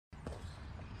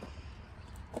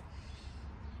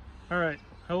Alright,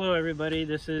 hello everybody,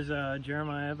 this is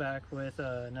Jeremiah back with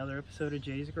another episode of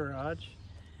Jay's Garage,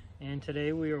 and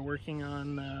today we are working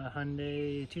on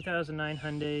the 2009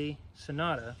 Hyundai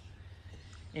Sonata,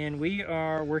 and we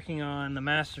are working on the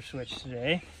master switch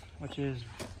today, which is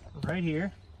right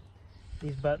here.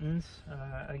 These buttons,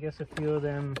 I guess a few of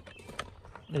them,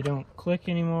 they don't click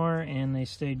anymore and they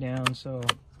stay down, so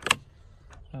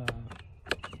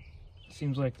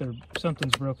seems like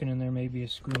something's broken in there, maybe a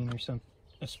screen or something.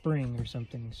 A spring or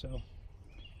something, so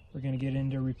we're going to get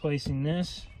into replacing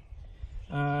this.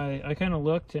 I kind of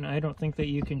looked, and I don't think that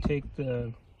you can take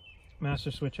the master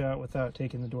switch out without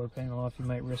taking the door panel off. You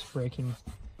might risk breaking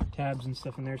tabs and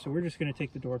stuff in there, so we're just going to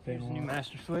take the door panel off. New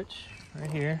master switch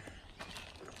right here.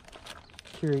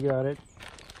 Keary got it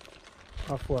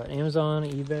off what, Amazon,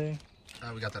 eBay?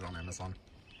 We got that on Amazon.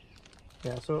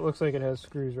 Yeah, so it looks like it has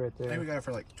screws right there. I think we got it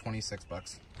for like 26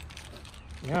 bucks.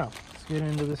 Yeah, let's get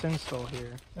into this install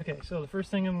here. Okay, so the first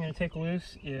thing I'm going to take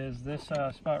loose is this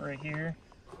spot right here.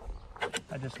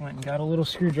 I just went and got a little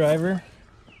screwdriver.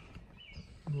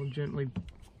 We'll gently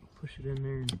push it in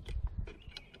there and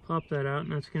pop that out,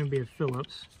 and that's going to be a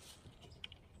Phillips.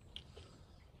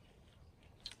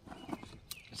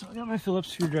 So I got my Phillips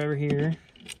screwdriver here.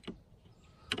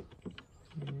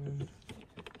 And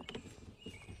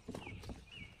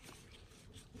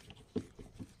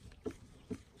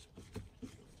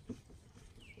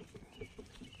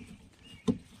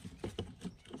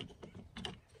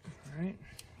Alright,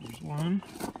 there's one,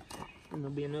 and there'll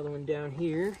be another one down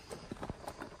here.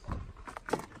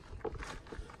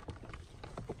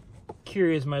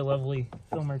 Keary is my lovely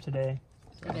filmer today.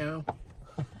 I know.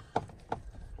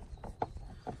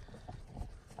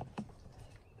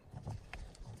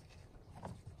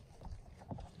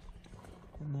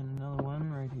 And then another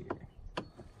one right here.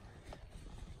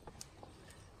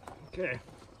 Okay.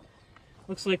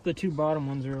 Looks like the two bottom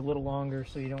ones are a little longer,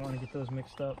 so you don't want to get those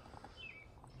mixed up.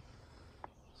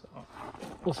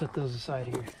 We'll set those aside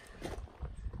here.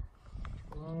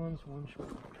 Long ones, one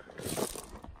short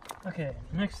one. Okay,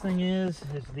 next thing is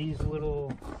these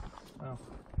little, well,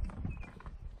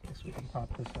 I guess we can pop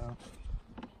this out.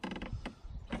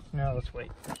 No, let's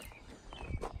wait.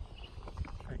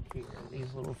 Right here,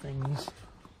 these little things.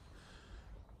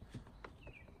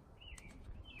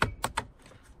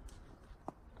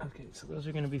 Okay, so those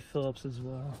are going to be Phillips as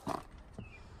well.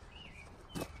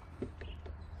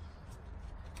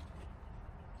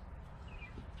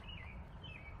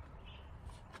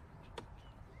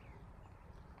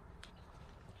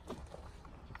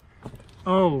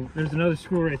 Oh, there's another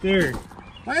screw right there.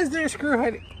 Why is there a screw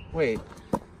hiding? Wait.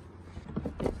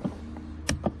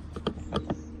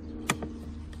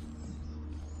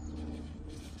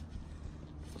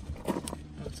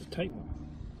 That's a tight one.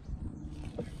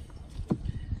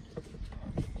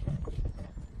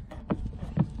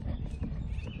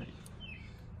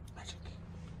 Magic.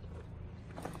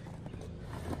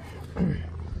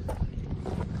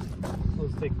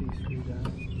 Let's take these screws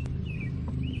out.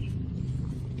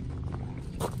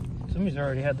 Somebody's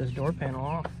already had this door panel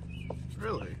off.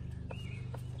 Really?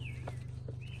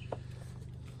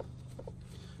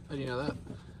 How do you know that?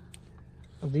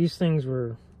 These things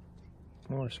were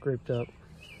more scraped up.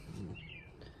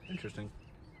 Interesting.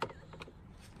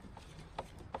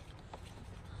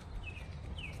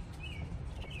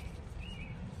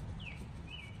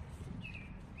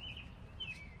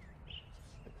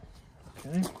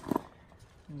 Okay.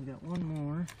 And we got one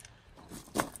more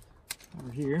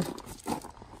over here.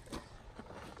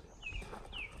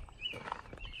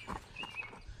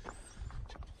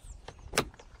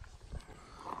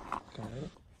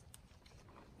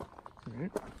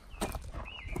 Alright.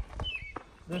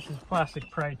 This is plastic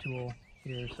pry tool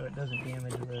here, so it doesn't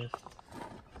damage this.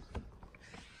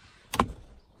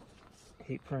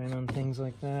 Hate prying on things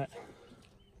like that.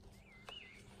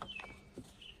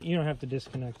 You don't have to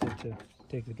disconnect it to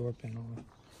take the door panel off.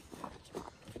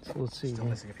 So let's see. Still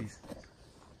missing a piece.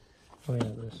 Oh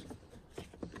yeah, this.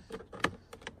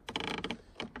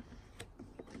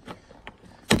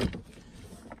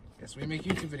 Yes, we make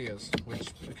YouTube videos,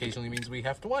 which occasionally means we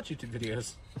have to watch YouTube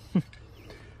videos.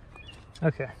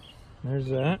 Okay, there's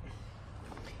that.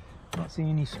 Don't see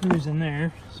any screws in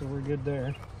there, so we're good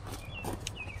there.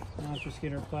 Now let's just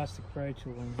get our plastic pry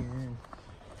tool in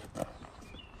here.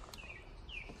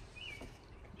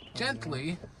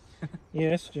 Gently.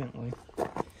 Yes, gently.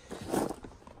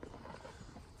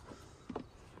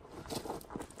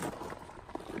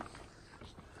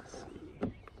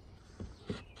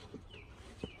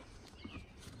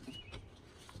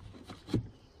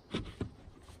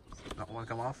 Not want to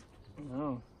come off?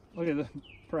 No. Look at the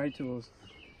pry tools.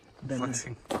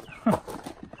 Flexing.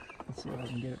 Let's Let's see if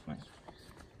I can get it with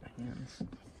my hands.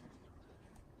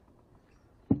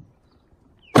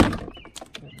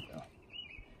 There we go.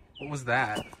 What was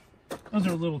that? Those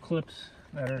are little clips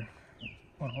that are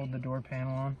what hold the door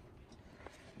panel on.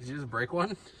 Did you just break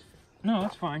one? No,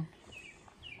 that's fine.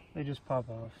 They just pop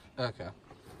off. Okay.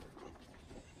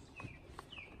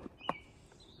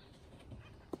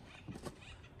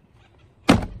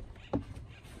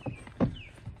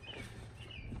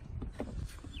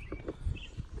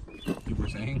 You were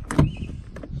saying?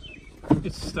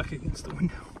 It's stuck against the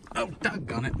window. Oh,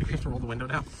 doggone it. We have to roll the window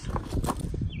down.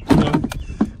 No.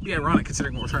 Be ironic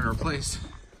considering what we're trying to replace.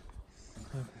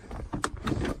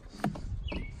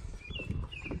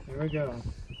 There we go.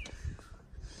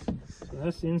 So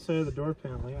that's the inside of the door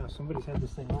panel. Yeah, somebody's had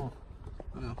this thing off.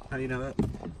 Oh, how do you know that?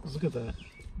 Let's look at that.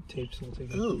 Tape's still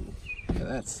taken. Ooh. Yeah,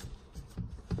 that's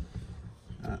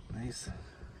not nice.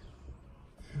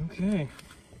 Okay.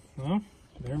 Well,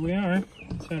 there we are.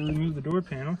 That's how to remove the door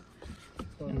panel.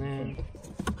 And then...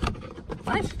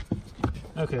 What?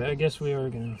 Okay, I guess we are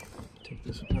going to take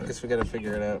this apart. I guess we gotta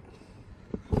figure it out.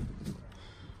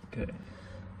 Okay.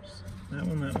 That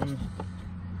one,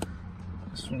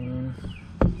 this one.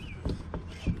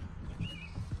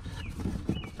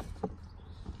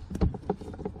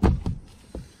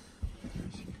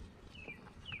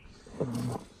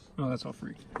 Oh, that's all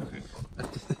free. Okay.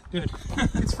 Good.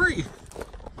 It's free.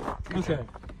 Okay.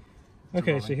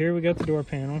 Okay, so here we got the door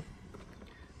panel.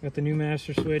 Got the new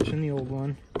master switch and the old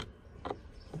one.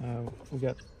 We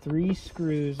got 3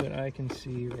 screws that I can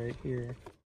see right here.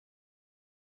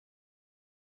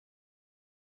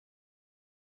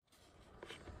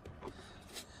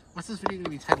 What's this video gonna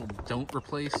be titled? Don't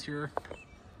replace your...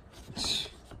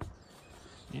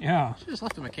 Yeah. Should just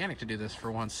left a mechanic to do this for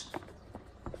once.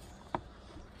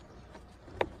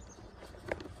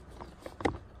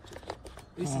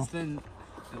 At least it's then...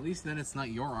 At least then it's not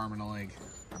your arm and a leg.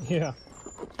 Yeah.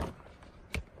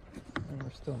 And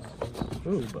we're still not loose.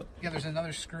 Ooh, but... Yeah, there's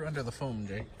another screw under the foam,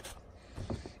 Jay.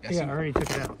 Yeah, I already took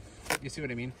it out. You see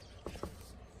what I mean?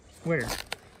 Where?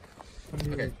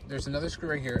 Okay, there's another screw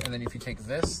right here, and then if you take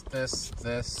this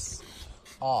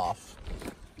off,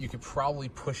 you could probably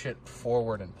push it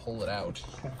forward and pull it out.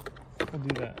 Okay, I'll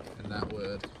do that. And that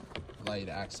would allow you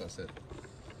to access it.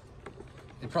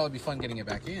 It'd probably be fun getting it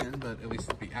back in, but at least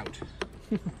it'd be out.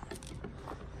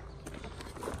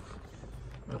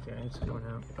 Okay, it's going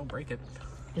out. Don't break it.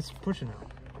 It's pushing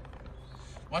out.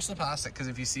 Watch the plastic, because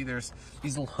if you see there's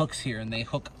these little hooks here, and they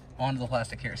hook onto the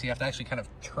plastic here, so you have to actually kind of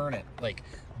turn it, like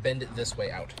bend it this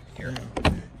way out here.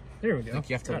 There we go. Like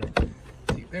you have to.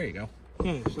 See, there you go.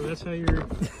 Okay, so that's how you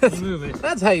move it.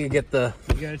 That's how you get the.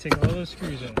 You gotta take all those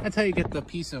screws out. That's how you get the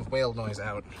piece of whale noise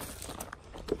out.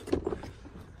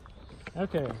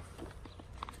 Okay.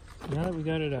 Now that we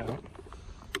got it out,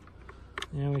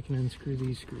 now we can unscrew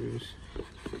these screws.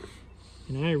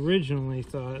 And I originally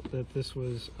thought that this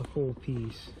was a whole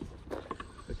piece,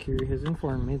 but Keary has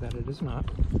informed me that it is not.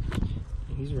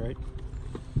 And he's right.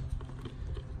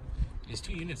 These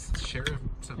 2 units share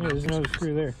some. Yeah, there's another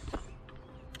screw there.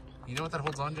 You know what that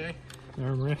holds on, Jay? The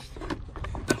armrest.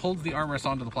 That holds the armrest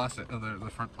onto the plastic, the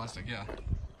front plastic. Yeah.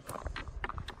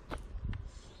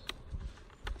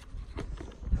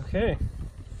 Okay.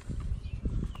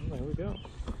 Well, there we go.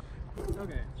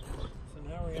 Okay. So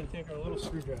now we're gonna take our little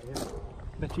screwdriver.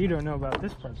 But you don't know about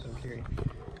this part though, Keary.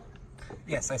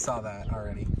 Yes, I saw that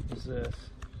already. Is this.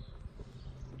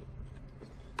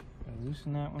 Gotta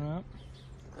loosen that one up.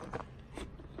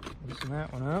 Loosen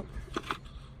that one up.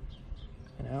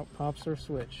 And out pops our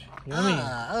switch. Yummy.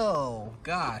 Oh,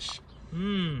 gosh.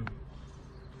 Mmm.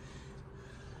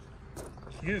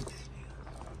 Cute.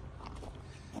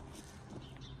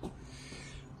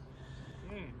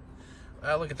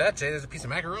 Look at that, Jay. There's a piece of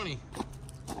macaroni.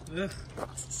 Ugh.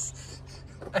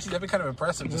 Actually, that'd be kind of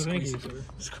impressive. No, Just thank squeeze, you, sir.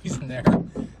 squeeze in there.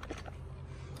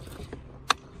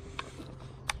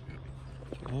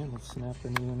 Okay, let's snap the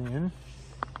new one in.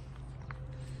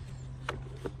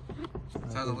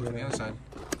 That's how it looks on the other side.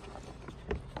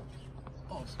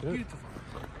 Oh, That's good. beautiful.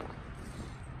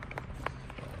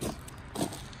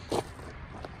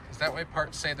 Is that why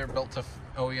parts say they're built to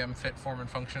OEM fit, form, and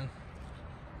function?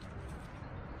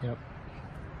 Yep.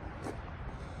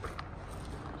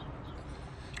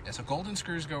 Yeah, so golden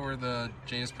screws go where the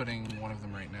Jay is putting one of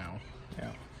them right now.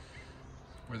 Yeah.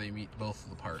 Where they meet both of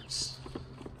the parts.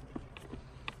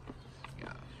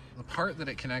 Yeah. The part that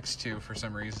it connects to, for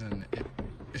some reason,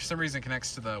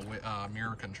 connects to the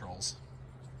mirror controls.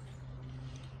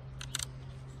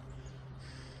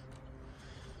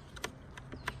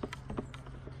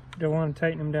 Don't want to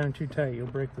tighten them down too tight. You'll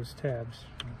break those tabs.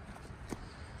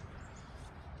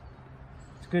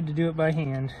 good to do it by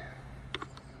hand.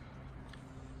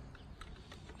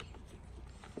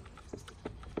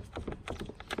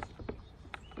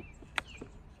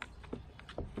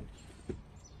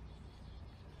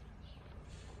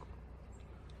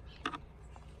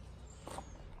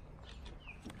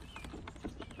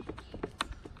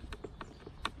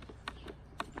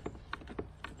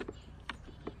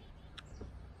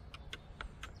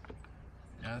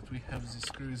 Now that we have the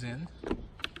screws in,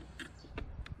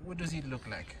 what does it look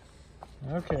like?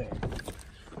 Okay.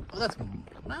 Well, that's,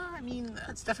 I mean,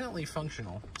 that's definitely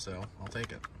functional, so I'll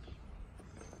take it.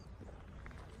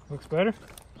 Looks better?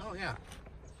 Oh, yeah.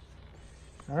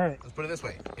 All right. Let's put it this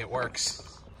way. It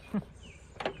works.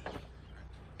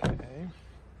 Okay.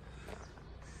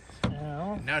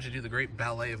 Now. And now to do the great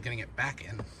ballet of getting it back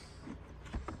in.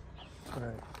 All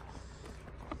right.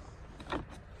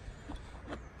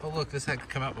 Oh, look, this had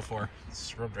come out before.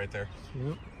 It's rubbed right there.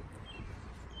 Yep.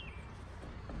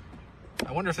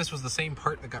 I wonder if this was the same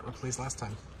part that got replaced last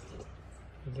time.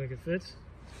 Looks like it fits.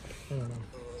 I don't know.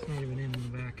 It's not even in the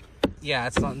back. Yeah,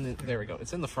 it's not in the, there we go.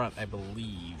 It's in the front, I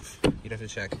believe. You'd have to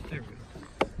check. There we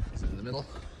go. Is it in the middle?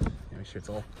 Yeah, make sure it's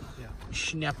all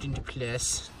snapped into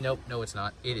place. Nope, no it's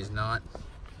not. It is not.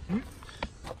 Hmm?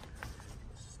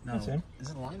 No. That's in. Is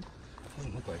it aligned?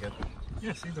 Doesn't look like it.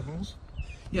 Yeah, see the holes?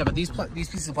 Yeah, but these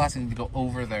pieces of plastic need to go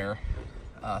over their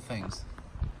things.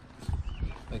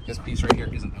 Like this piece right here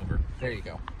isn't over. There you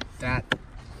go. That,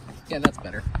 yeah, that's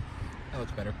better. That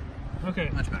looks better. Okay.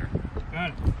 Much better. Got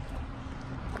it.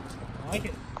 I like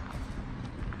it.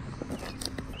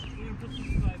 You're gonna put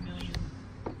 5 million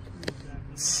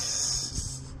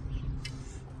screws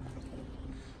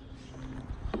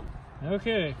back in.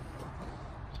 Okay.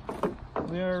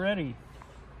 We are ready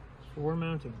for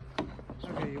mounting.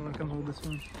 Okay, you want to come hold this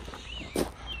one?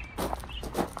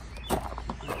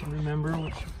 I can remember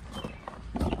which.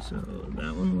 So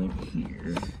that one went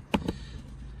here.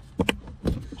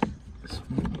 This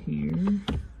one here.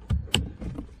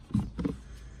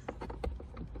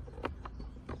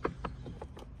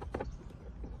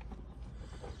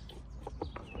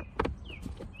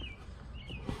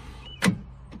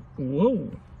 Whoa!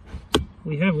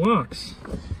 We have locks.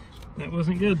 That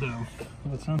wasn't good though.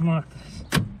 Let's unlock this.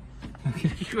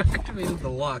 Okay. You activated the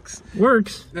locks.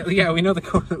 Works. Yeah, we know the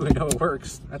code. We know it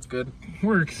works. That's good.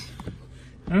 Works.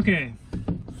 Okay.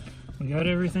 We got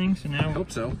everything, so now I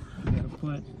hope so. we gotta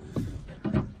put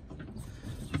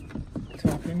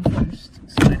top in first,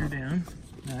 slide her down.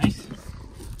 Nice.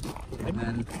 And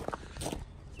then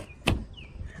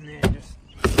just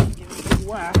give it a big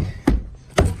whack.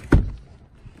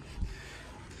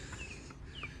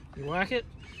 You whack it?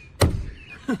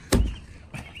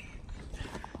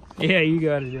 Yeah, you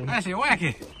got it in. I say whack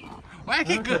it. Whack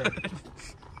it good.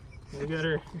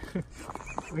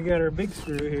 We got our big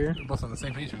screw here. We're both on the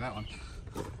same page for that one.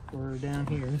 We're down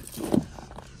here.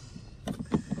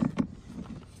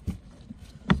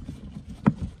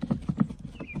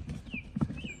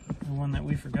 The one that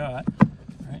we forgot,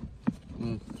 right?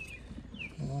 Mm.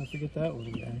 I want to forget that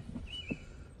little guy.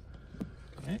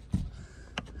 Okay.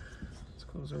 Let's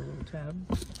close our little tab.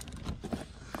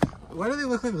 Why do they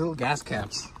look like little gas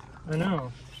caps? I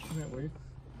know. Isn't that weird?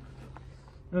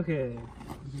 Okay.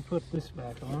 We can put this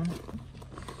back on.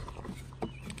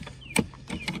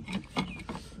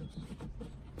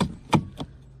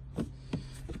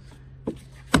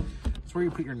 It's where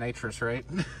you put your nitrous, right?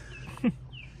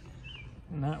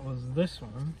 And that was this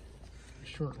one, the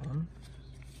short one.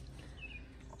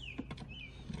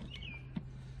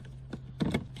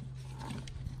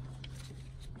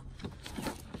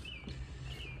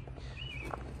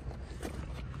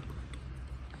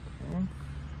 Okay.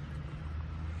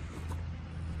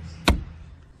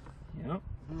 Yep.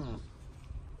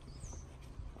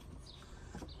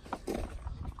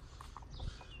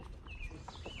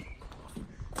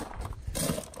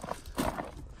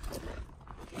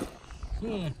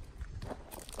 Hmm.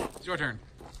 It's your turn.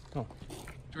 Oh.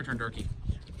 It's your turn, Dorky.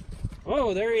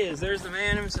 Oh, there he is. There's the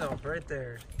man himself, right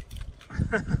there.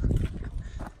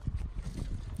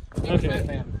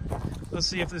 Okay. Let's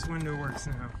see if this window works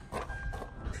now.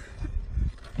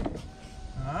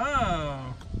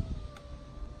 Oh.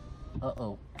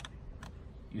 Uh-oh.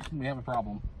 You seem to have a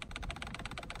problem.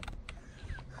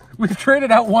 We've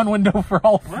traded out one window for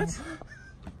all. What?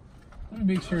 Let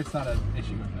me make sure it's not an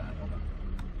issue with that. Hold on.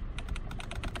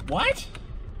 What?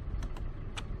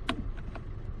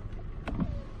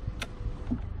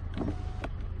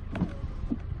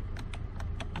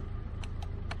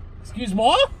 Excuse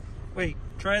me? Wait,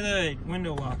 try the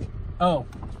window lock. Oh.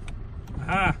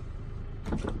 Aha.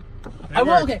 I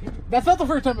will, okay. That's not the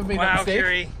first time I've made that Wow, mistake.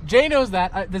 Keary. Jay knows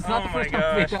that. That's not Oh the first my time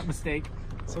I've made gosh. that mistake.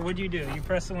 So what'd you do? You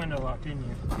pressed the window lock, didn't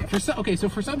you? Yeah, okay, so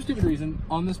for some stupid reason,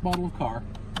 on this model of car,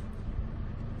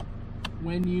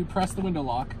 when you press the window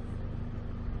lock,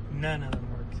 none of them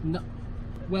worked. No,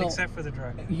 well, except for the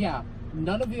driver. Yeah,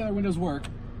 none of the other windows work,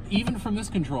 even from this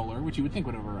controller, which you would think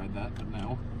would override that, but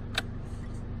no.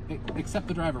 Except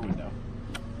the driver window.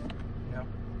 Yep.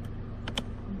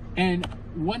 And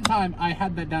one time I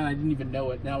had that down, I didn't even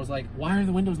know it, and I was like, why are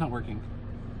the windows not working?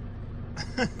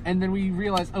 And then we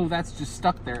realized, oh, that's just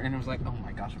stuck there, and it was like, oh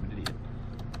my gosh, I'm an idiot.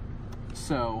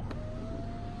 So,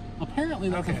 apparently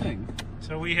that's a thing.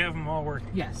 So we have them all working.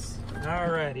 Yes.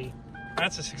 Alrighty.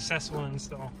 That's a successful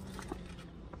install.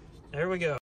 There we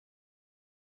go.